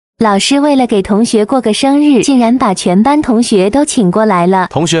老师为了给同学过个生日，竟然把全班同学都请过来了。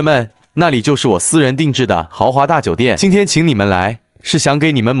同学们，那里就是我私人定制的豪华大酒店，今天请你们来，是想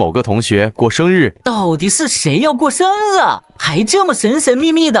给你们某个同学过生日。到底是谁要过生日啊？还这么神神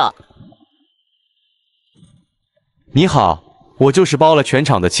秘秘的。你好，我就是包了全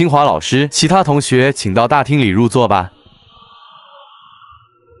场的清华老师，其他同学请到大厅里入座吧。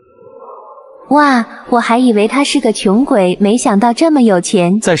哇，我还以为他是个穷鬼，没想到这么有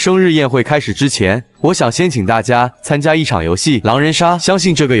钱。在生日宴会开始之前，我想先请大家参加一场游戏——狼人杀。相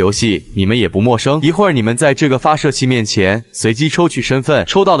信这个游戏你们也不陌生。一会儿你们在这个发射器面前随机抽取身份，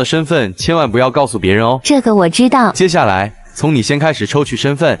抽到的身份千万不要告诉别人哦。这个我知道。接下来从你先开始抽取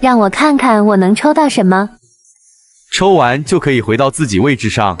身份，让我看看我能抽到什么。抽完就可以回到自己位置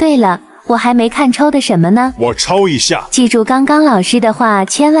上。对了，我还没看抽的什么呢？我抽一下。记住刚刚老师的话，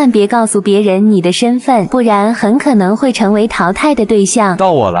千万别告诉别人你的身份，不然很可能会成为淘汰的对象。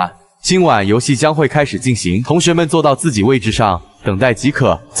到我了，今晚游戏将会开始进行，同学们坐到自己位置上，等待即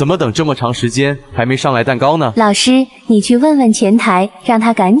可。怎么等这么长时间还没上来蛋糕呢？老师，你去问问前台，让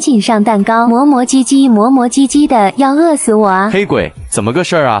他赶紧上蛋糕。磨磨唧唧的，要饿死我啊！黑鬼，怎么个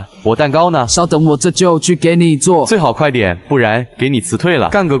事儿啊？我蛋糕呢？稍等，我这就去给你做。最好快点，不然给你辞退了。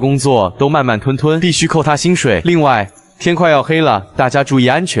干个工作都慢慢吞吞，必须扣他薪水。另外，天快要黑了，大家注意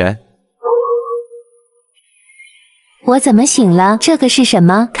安全。我怎么醒了？这个是什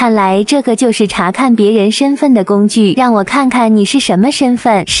么？看来这个就是查看别人身份的工具。让我看看你是什么身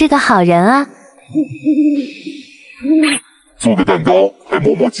份，是个好人啊。做个蛋糕还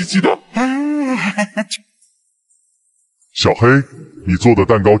磨磨唧唧的。小黑，你做的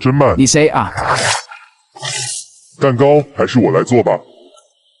蛋糕真慢。你谁啊？蛋糕还是我来做吧。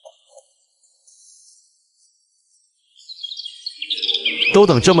都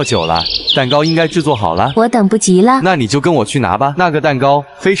等这么久了，蛋糕应该制作好了。我等不及了。那你就跟我去拿吧。那个蛋糕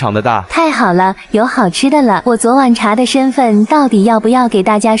非常的大。太好了，有好吃的了。我昨晚查的身份到底要不要给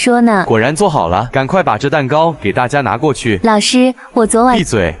大家说呢？果然做好了，赶快把这蛋糕给大家拿过去。老师，我昨晚……闭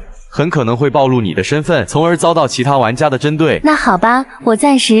嘴，很可能会暴露你的身份，从而遭到其他玩家的针对。那好吧，我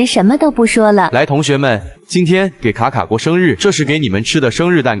暂时什么都不说了。来，同学们，今天给卡卡过生日，这是给你们吃的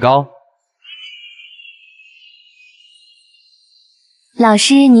生日蛋糕。老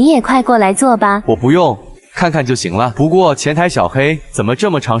师，你也快过来坐吧。我不用，看看就行了。不过前台小黑怎么这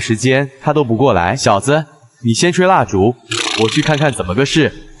么长时间他都不过来？小子，你先吹蜡烛，我去看看怎么个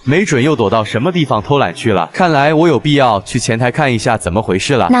事。没准又躲到什么地方偷懒去了。看来我有必要去前台看一下怎么回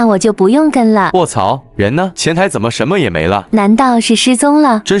事了。那我就不用跟了。卧槽，人呢？前台怎么什么也没了？难道是失踪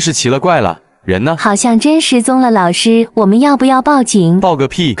了？真是奇了怪了。人呢？好像真失踪了。老师，我们要不要报警？报个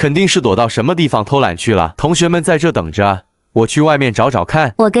屁，肯定是躲到什么地方偷懒去了。同学们在这等着。我去外面找找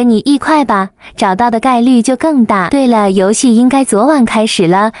看。我跟你1块吧，找到的概率就更大。对了，游戏应该昨晚开始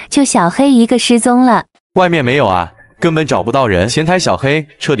了，就小黑一个失踪了。外面没有啊，根本找不到人。前台小黑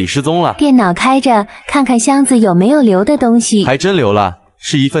彻底失踪了。电脑开着，看看箱子有没有留的东西。还真留了，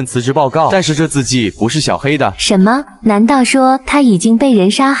是一份辞职报告，但是这字迹不是小黑的。什么？难道说他已经被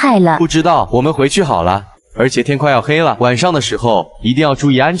人杀害了？不知道，我们回去好了。而且天快要黑了，晚上的时候一定要注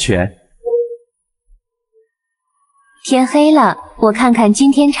意安全。天黑了，我看看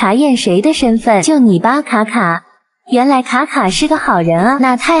今天查验谁的身份，就你吧，卡卡。原来卡卡是个好人啊，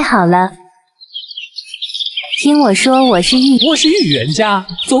那太好了。听我说，我是预言家。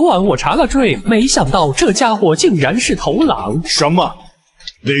昨晚我查了罪，没想到这家伙竟然是头狼。什么？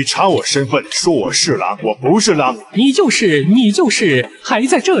你查我身份，说我是狼，我不是狼。你就是，还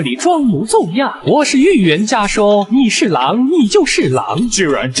在这里装模作样。我是预言家说你是狼，你就是狼。既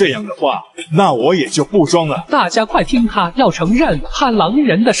然这样的话，那我也就不装了。大家快听他要承认他狼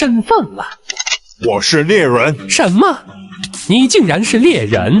人的身份了。我是猎人。什么？你竟然是猎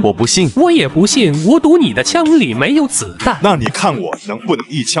人？我不信。我也不信，我赌你的枪里没有子弹。那你看我能不能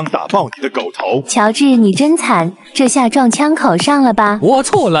一枪打爆你的狗头？乔治，你真惨，这下撞枪口上了吧？我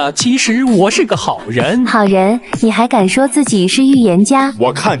错了，其实我是个好人。好人？你还敢说自己是预言家？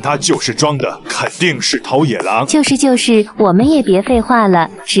我看他就是装的，肯定是头野狼。就是，我们也别废话了，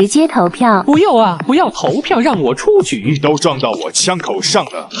直接投票。不要啊，不要投票，让我出局。都撞到我枪口上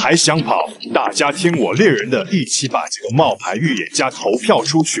了，还想跑？大家听我猎人的，一起把这个冒牌预言家投票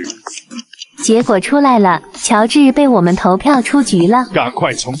出去。结果出来了，乔治被我们投票出局了。赶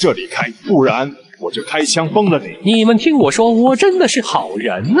快从这里开，不然我就开枪崩了你。你们听我说，我真的是好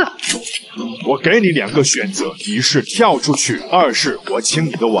人啊！我给你2个选择，一是跳出去，二是我请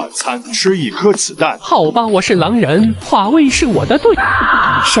你的晚餐，吃1颗子弹。好吧，我是狼人，华威是我的队。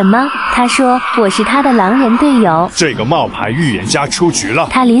什么？他说我是他的狼人队友。这个冒牌预言家出局了。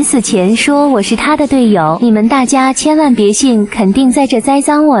他临死前说我是他的队友，你们大家千万别信，肯定在这栽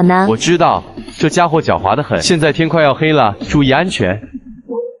赃我呢。我知道，这家伙狡猾得很。现在天快要黑了，注意安全。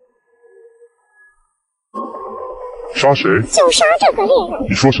杀谁？就杀这个猎人。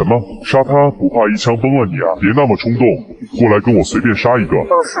你说什么？杀他不怕一枪崩了你啊？别那么冲动，过来跟我随便杀一个。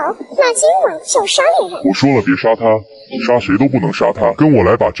不好，那今晚就杀猎人。我说了别杀他，杀谁都不能杀他。跟我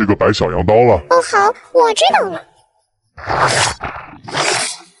来把这个白小羊刀了。哦，好，我知道了。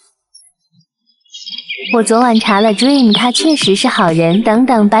我昨晚查了 Dream， 他确实是好人。等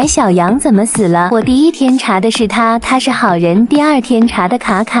等，白小羊怎么死了？我第一天查的是他是好人；第二天查的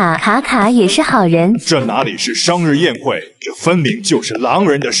卡卡也是好人。这哪里是生日宴会，这分明就是狼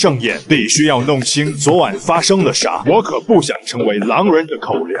人的盛宴。必须要弄清昨晚发生了啥，我可不想成为狼人的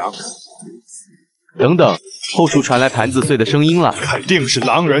口粮。等等，后厨传来盘子碎的声音了，肯定是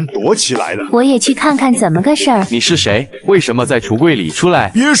狼人躲起来了。我也去看看怎么个事儿。你是谁？为什么在橱柜里？出来！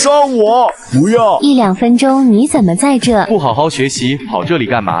别杀我！不要！1-2分钟，你怎么在这？不好好学习，跑这里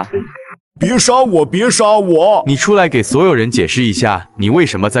干嘛？别杀我！别杀我！你出来给所有人解释一下，你为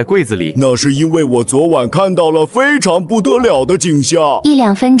什么在柜子里？那是因为我昨晚看到了非常不得了的景象。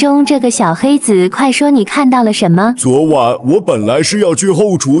1-2分钟，这个小黑子，快说你看到了什么？昨晚我本来是要去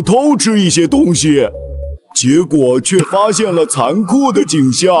后厨偷吃一些东西，结果却发现了残酷的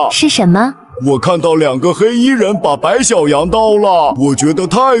景象。是什么？我看到2个黑衣人把白小羊刀了，我觉得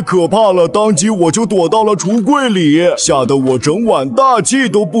太可怕了，当即我就躲到了橱柜里，吓得我整晚大气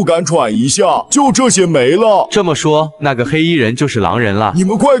都不敢喘一下，就这些没了。这么说，那个黑衣人就是狼人了？你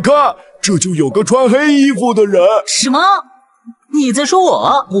们快看，这就有个穿黑衣服的人。什么？你在说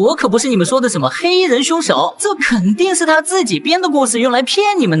我？我可不是你们说的什么黑衣人凶手，这肯定是他自己编的故事用来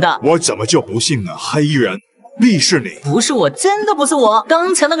骗你们的。我怎么就不信呢？黑衣人必是你。不是我，真的不是我，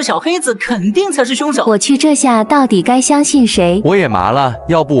刚才那个小黑子肯定才是凶手。我去，这下到底该相信谁？我也麻了，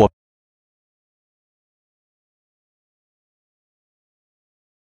要不我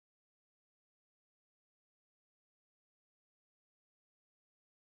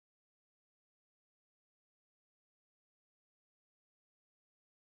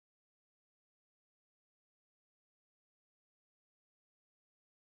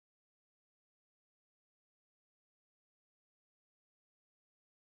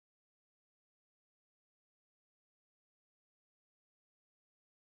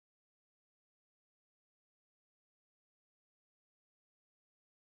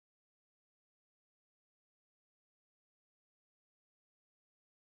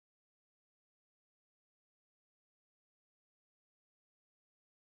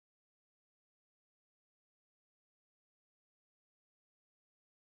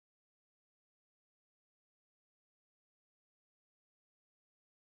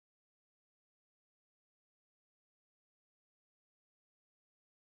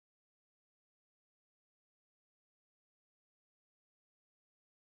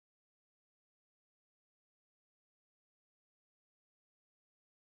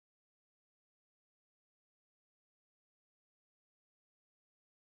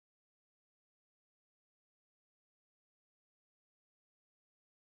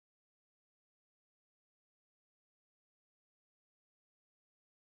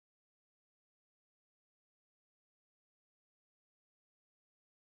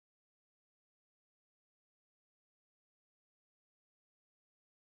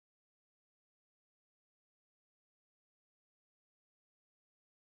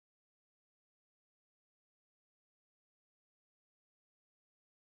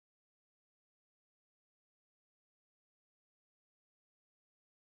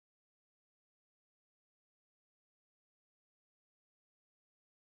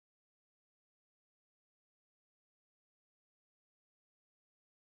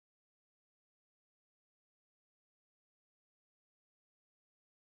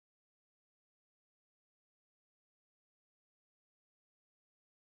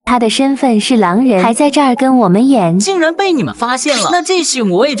他的身份是狼人，还在这儿跟我们演，竟然被你们发现了，那这戏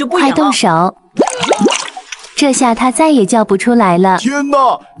我也就不演了。快动手！这下他再也叫不出来了。天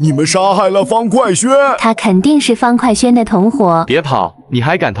哪！你们杀害了方块轩！他肯定是方块轩的同伙。别跑，你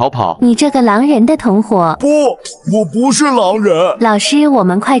还敢逃跑？你这个狼人的同伙！不，我不是狼人。老师，我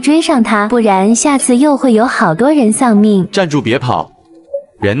们快追上他，不然下次又会有好多人丧命。站住，别跑！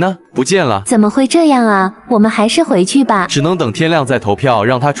人呢？不见了。怎么会这样啊？我们还是回去吧。只能等天亮再投票，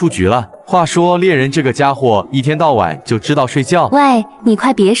让他出局了。话说猎人这个家伙一天到晚就知道睡觉。喂，你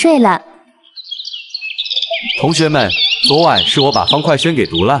快别睡了。同学们，昨晚是我把方块轩给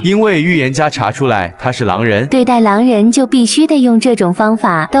毒了，因为预言家查出来他是狼人。对待狼人就必须得用这种方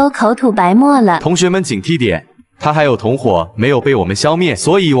法，都口吐白沫了。同学们警惕点，他还有同伙没有被我们消灭，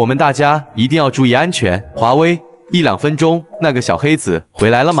所以我们大家一定要注意安全。华威，1-2分钟，那个小黑子回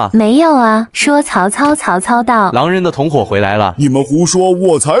来了吗？没有啊，说曹操到，狼人的同伙回来了。你们胡说，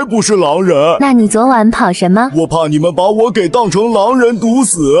我才不是狼人。那你昨晚跑什么？我怕你们把我给当成狼人毒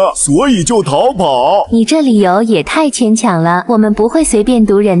死，所以就逃跑。你这理由也太牵强了，我们不会随便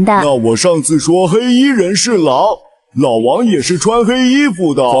毒人的。那我上次说黑衣人是狼，老王也是穿黑衣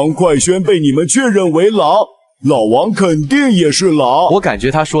服的，方块轩被你们确认为狼，老王肯定也是狼。我感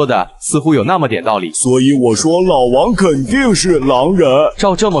觉他说的似乎有那么点道理，所以我说老王肯定是狼人。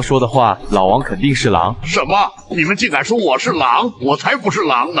照这么说的话，老王肯定是狼。什么？你们竟敢说我是狼？我才不是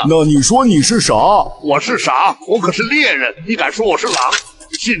狼呢！那你说你是啥？我是啥？我可是猎人，你敢说我是狼？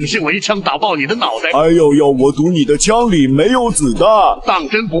信不信我一枪打爆你的脑袋？哎呦呦，我赌你的枪里没有子弹。当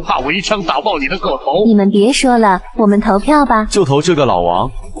真不怕我一枪打爆你的个头？你们别说了，我们投票吧。就投这个老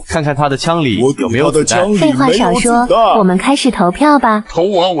王，看看他的枪里有没有子弹。废话少说，我们开始投票吧。投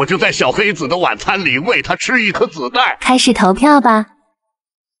我就在小黑子的晚餐里喂他吃一颗子弹。开始投票吧。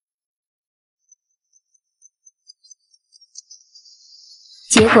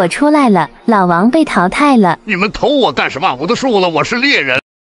结果出来了，老王被淘汰了。你们投我干什么？我都说了，我是猎人。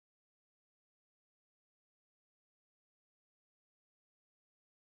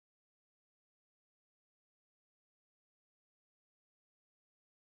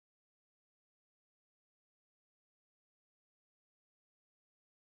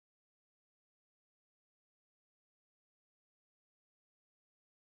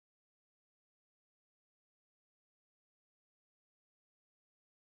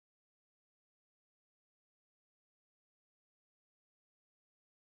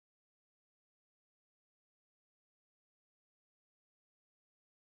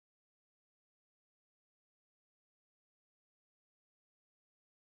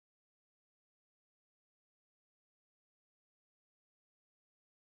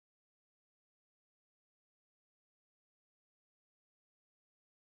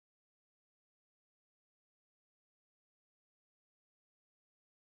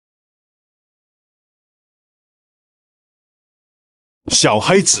小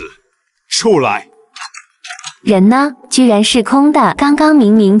黑子，出来！人呢？居然是空的。刚刚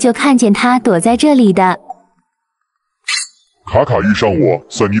明明就看见他躲在这里的。卡卡遇上我，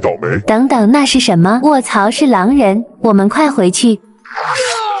算你倒霉。等等，那是什么？卧槽，是狼人！我们快回去。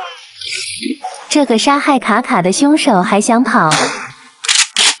这个杀害卡卡的凶手还想跑？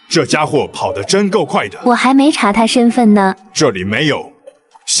这家伙跑得真够快的。我还没查他身份呢。这里没有。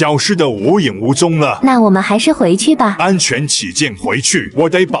消失得无影无踪了。那我们还是回去吧。安全起见，回去。我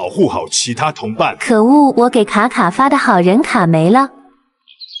得保护好其他同伴。可恶，我给卡卡发的好人卡没了。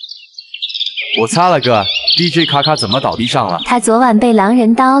我擦了个 DJ 卡卡怎么倒地上了？他昨晚被狼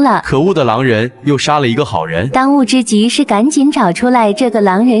人刀了。可恶的狼人又杀了一个好人。当务之急是赶紧找出来这个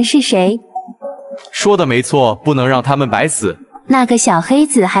狼人是谁。说的没错，不能让他们白死。那个小黑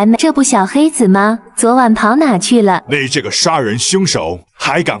子还没，这不小黑子吗？昨晚跑哪去了？你这个杀人凶手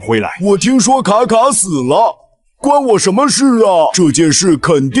还敢回来？我听说卡卡死了，关我什么事啊？这件事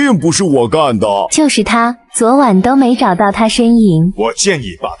肯定不是我干的。就是他，昨晚都没找到他身影。我建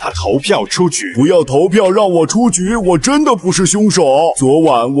议把他投票出局。不要投票让我出局，我真的不是凶手。昨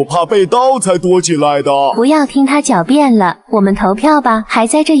晚我怕被刀才躲起来的。不要听他狡辩了，我们投票吧。还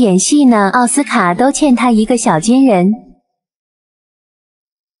在这演戏呢，奥斯卡都欠他一个小金人。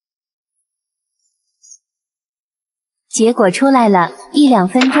结果出来了，1-2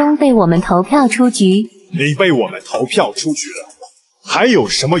分钟被我们投票出局。你被我们投票出局了，还有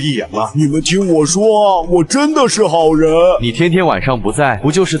什么遗言吗？你们听我说啊，我真的是好人。你天天晚上不在，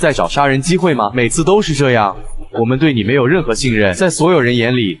不就是在找杀人机会吗？每次都是这样，我们对你没有任何信任，在所有人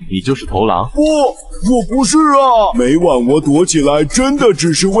眼里，你就是头狼。不，我不是啊！每晚我躲起来，真的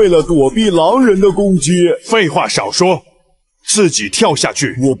只是为了躲避狼人的攻击。废话少说。自己跳下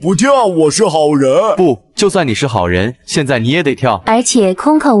去！我不跳，我是好人。不，就算你是好人，现在你也得跳。而且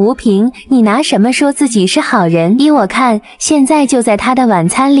空口无凭，你拿什么说自己是好人？依我看，现在就在他的晚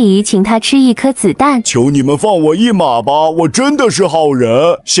餐里请他吃一颗子弹。求你们放我一马吧，我真的是好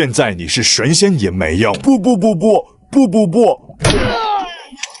人。现在你是神仙也没用。不！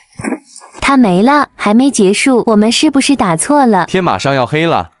他没了，还没结束，我们是不是打错了？天马上要黑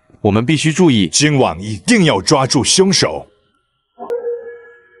了，我们必须注意，今晚一定要抓住凶手。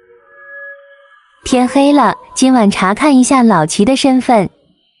天黑了，今晚查看一下老齐的身份。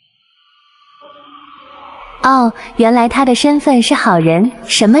哦，原来他的身份是好人。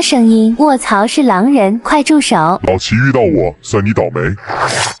什么声音？卧槽，是狼人！快住手！老齐遇到我，算你倒霉。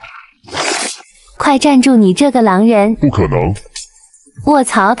快站住！你这个狼人！不可能！卧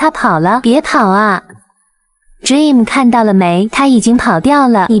槽，他跑了！别跑啊 ！Dream 看到了没？他已经跑掉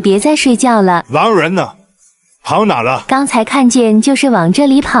了。你别再睡觉了。狼人呢？跑哪了？刚才看见就是往这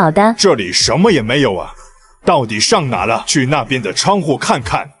里跑的。这里什么也没有啊！到底上哪了？去那边的窗户看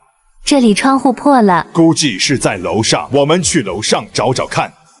看。这里窗户破了，估计是在楼上。我们去楼上找找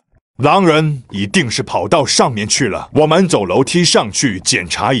看。狼人一定是跑到上面去了。我们走楼梯上去检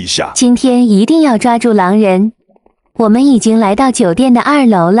查一下。今天一定要抓住狼人。我们已经来到酒店的2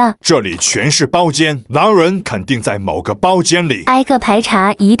楼了。这里全是包间，狼人肯定在某个包间里。挨个排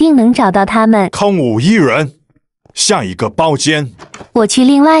查，一定能找到他们。空无一人。下一个包间。我去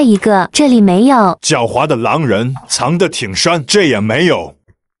另外一个，这里没有。狡猾的狼人藏得挺深，这也没有。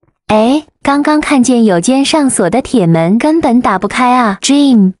哎，刚刚看见有间上锁的铁门，根本打不开啊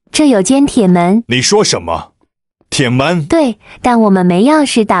 ！Dream， 这有间铁门。你说什么？铁门？对，但我们没钥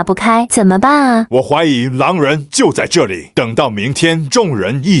匙，打不开，怎么办啊？我怀疑狼人就在这里，等到明天，众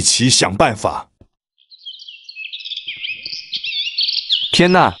人一起想办法。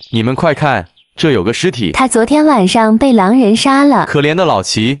天哪，你们快看！这有个尸体，他昨天晚上被狼人杀了。可怜的老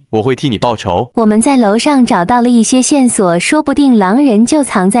齐，我会替你报仇。我们在楼上找到了一些线索，说不定狼人就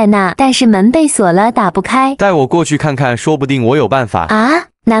藏在那，但是门被锁了，打不开。带我过去看看，说不定我有办法。啊？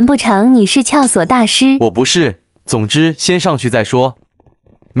难不成你是撬锁大师？我不是，总之先上去再说。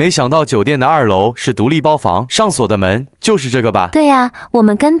没想到酒店的2楼是独立包房，上锁的门就是这个吧？对啊，我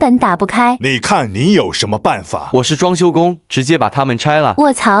们根本打不开。你看你有什么办法？我是装修工，直接把它们拆了。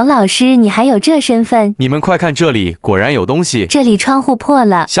卧槽，老师，你还有这身份？你们快看这里，果然有东西。这里窗户破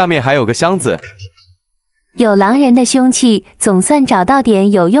了，下面还有个箱子。有狼人的凶器，总算找到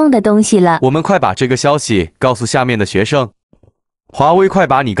点有用的东西了。我们快把这个消息告诉下面的学生。华为，快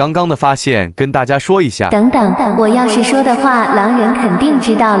把你刚刚的发现跟大家说一下。等等，我要是说的话，狼人肯定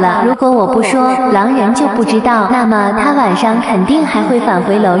知道了。如果我不说，狼人就不知道，那么他晚上肯定还会返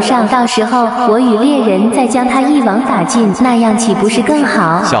回楼上，到时候我与猎人再将他一网打尽，那样岂不是更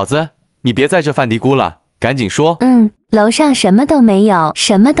好？小子，你别在这犯嘀咕了，赶紧说。楼上什么都没有，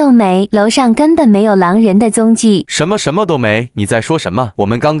什么都没，楼上根本没有狼人的踪迹。什么都没？你在说什么？我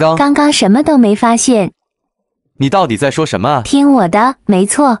们刚刚什么都没发现。你到底在说什么啊？听我的，没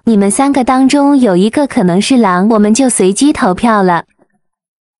错，你们3个当中有一个可能是狼，我们就随机投票了。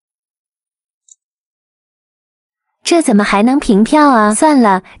这怎么还能凭票啊？算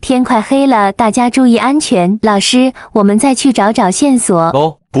了，天快黑了，大家注意安全。老师，我们再去找找线索。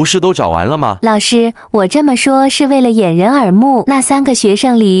哦，不是都找完了吗？老师，我这么说是为了掩人耳目，那3个学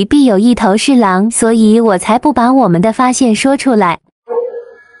生里必有一头是狼，所以我才不把我们的发现说出来。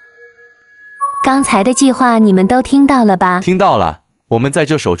刚才的计划你们都听到了吧？听到了，我们在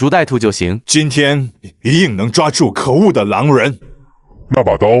这守株待兔就行。今天一定能抓住可恶的狼人。那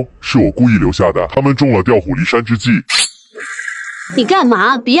把刀是我故意留下的，他们中了调虎离山之计。你干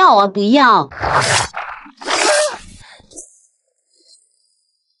嘛？不要啊！不要！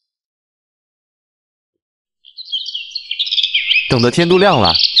等得天都亮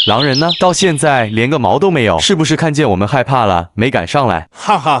了，狼人呢？到现在连个毛都没有，是不是看见我们害怕了，没敢上来？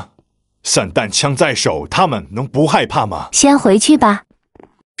哈哈。散弹枪在手，他们能不害怕吗？先回去吧。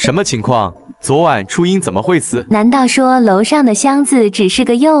什么情况？昨晚初音怎么会死？难道说楼上的箱子只是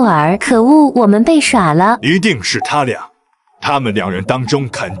个诱饵？可恶，我们被耍了！一定是他俩，他们2人当中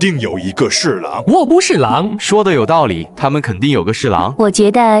肯定有一个是狼。我不是狼，说的有道理，他们肯定有个是狼。我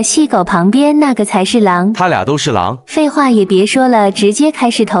觉得细狗旁边那个才是狼。他俩都是狼。废话也别说了，直接开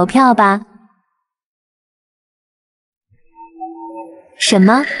始投票吧。什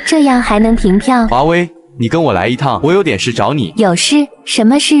么？这样还能凭票？华威，你跟我来一趟，我有点事找你。有事？什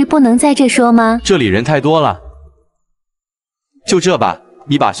么事不能在这说吗？这里人太多了。就这吧，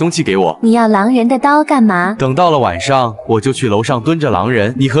你把凶器给我。你要狼人的刀干嘛？等到了晚上，我就去楼上蹲着狼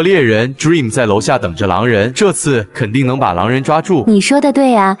人，你和猎人 Dream 在楼下等着狼人，这次肯定能把狼人抓住。你说的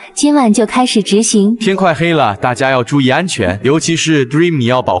对啊，今晚就开始执行。天快黑了，大家要注意安全，尤其是 Dream， 你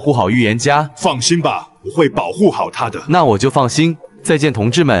要保护好预言家。放心吧，我会保护好他的。那我就放心。再见，同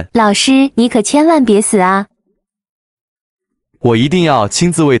志们。老师，你可千万别死啊！我一定要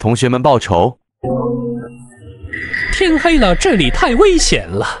亲自为同学们报仇。天黑了，这里太危险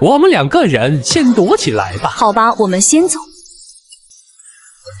了，我们2个人先躲起来吧。好吧，我们先走。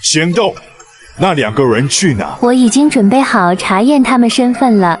行动！那2个人去哪？我已经准备好查验他们身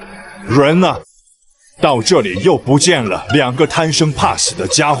份了。人呢？到这里又不见了2个贪生怕死的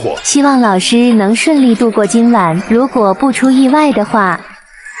家伙。希望老师能顺利度过今晚，如果不出意外的话。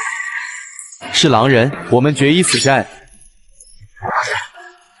是狼人，我们决一死战。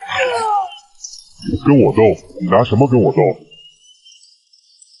跟我斗？你拿什么跟我斗？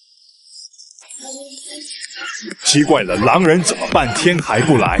奇怪了，狼人怎么半天还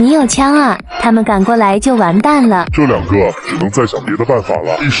不来？你有枪啊，他们赶过来就完蛋了。这两个只能再想别的办法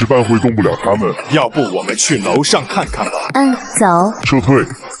了，一时半会动不了他们。要不我们去楼上看看吧？走。撤退。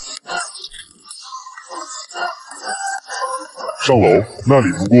上楼，那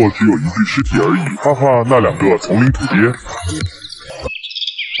里不过只有一具尸体而已。哈哈，那两个丛林土鳖。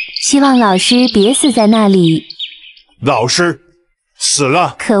希望老师别死在那里。老师死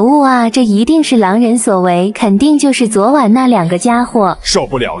了！可恶啊，这一定是狼人所为，肯定就是昨晚那两个家伙。受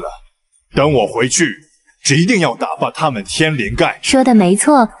不了了，等我回去，一定要打爆他们天灵盖。说的没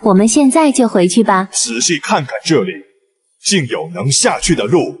错，我们现在就回去吧。仔细看看这里，竟有能下去的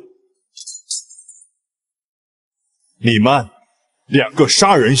路。你们两个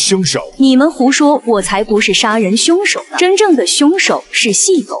杀人凶手！你们胡说，我才不是杀人凶手呢，真正的凶手是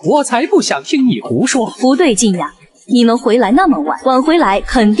细狗。我才不想听你胡说。不对劲呀！你们回来那么晚，晚回来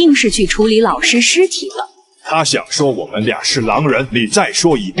肯定是去处理老师尸体了。他想说我们俩是狼人，你再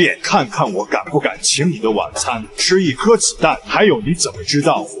说一遍，看看我敢不敢请你的晚餐，吃一颗子弹。还有你怎么知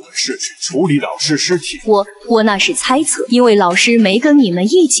道我们是去处理老师尸体？我那是猜测，因为老师没跟你们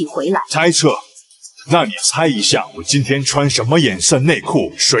一起回来。猜测？那你猜一下我今天穿什么颜色内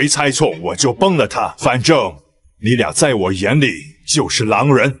裤？谁猜错我就崩了他。反正你俩在我眼里就是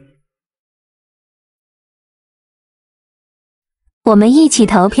狼人。我们一起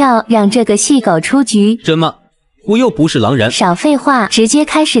投票，让这个细狗出局。什么？我又不是狼人。少废话，直接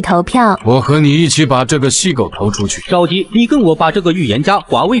开始投票。我和你一起把这个细狗投出去。着急，你跟我把这个预言家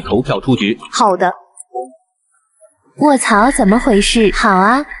华为投票出局。好的。卧槽，怎么回事？好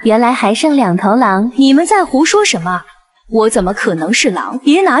啊，原来还剩2头狼。你们在胡说什么？我怎么可能是狼？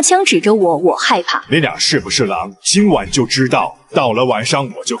别拿枪指着我，我害怕。你俩是不是狼？今晚就知道。到了晚上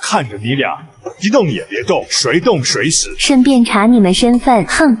我就看着你俩，一动也别动，谁动谁死。顺便查你们身份。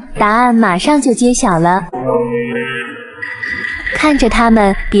哼，答案马上就揭晓了。看着他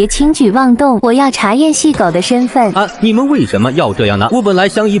们，别轻举妄动，我要查验细狗的身份。啊，你们为什么要这样呢？我本来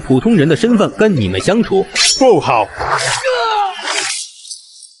想以普通人的身份跟你们相处。不好。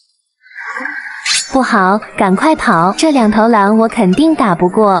不好，赶快跑！这2头狼我肯定打不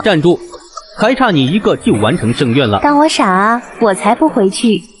过。站住！还差你一个就完成圣愿了。当我傻啊？我才不回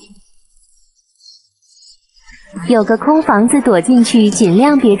去。有个空房子躲进去，尽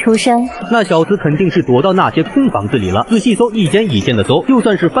量别出声。那小子肯定是躲到那些空房子里了。仔细搜，一间一间的搜，就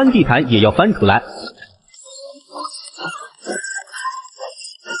算是翻地毯也要翻出来。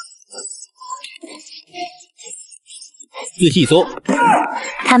仔细搜，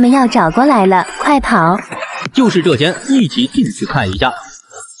他们要找过来了，快跑！就是这间，一起进去看一下。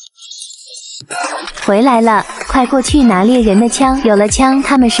回来了，快过去拿猎人的枪，有了枪，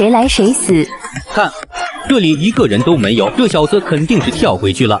他们谁来谁死。看，这里一个人都没有，这小子肯定是跳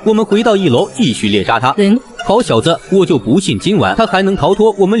回去了。我们回到1楼继续猎杀他。好小子，我就不信今晚他还能逃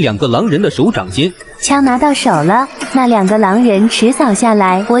脱我们2个狼人的手掌心。枪拿到手了，那2个狼人迟早下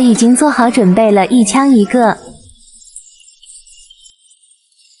来，我已经做好准备了，一枪一个。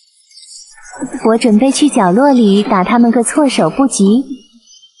我准备去角落里打他们个措手不及。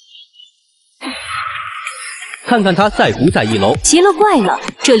看看他在不在1楼。奇了怪了，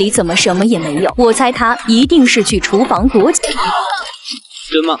这里怎么什么也没有？我猜他一定是去厨房躲起。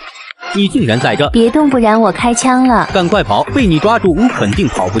什么？你竟然在这！别动，不然我开枪了！赶快跑！被你抓住，我肯定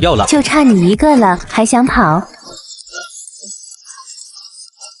跑不掉了。就差你一个了，还想跑？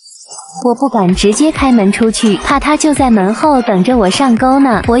我不敢直接开门出去，怕他就在门后等着我上钩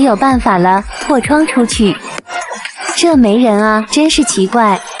呢。我有办法了，破窗出去。这没人啊，真是奇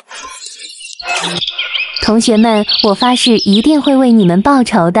怪。同学们，我发誓一定会为你们报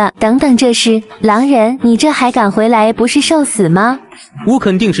仇的。等等，这是狼人，你这还敢回来，不是受死吗？我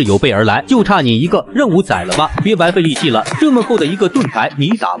肯定是有备而来，就差你一个，任务宰了吧，别白费力气了。这么厚的一个盾牌，你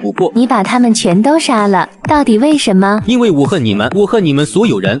打不破。你把他们全都杀了，到底为什么？因为我恨你们，我恨你们所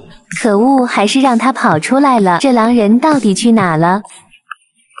有人。可恶，还是让他跑出来了。这狼人到底去哪了？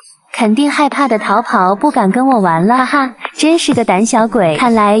肯定害怕的逃跑，不敢跟我玩了，哈哈，真是个胆小鬼。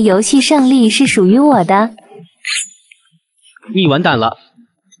看来游戏胜利是属于我的。你完蛋了。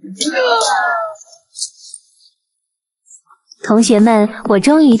同学们，我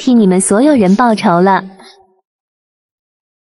终于替你们所有人报仇了。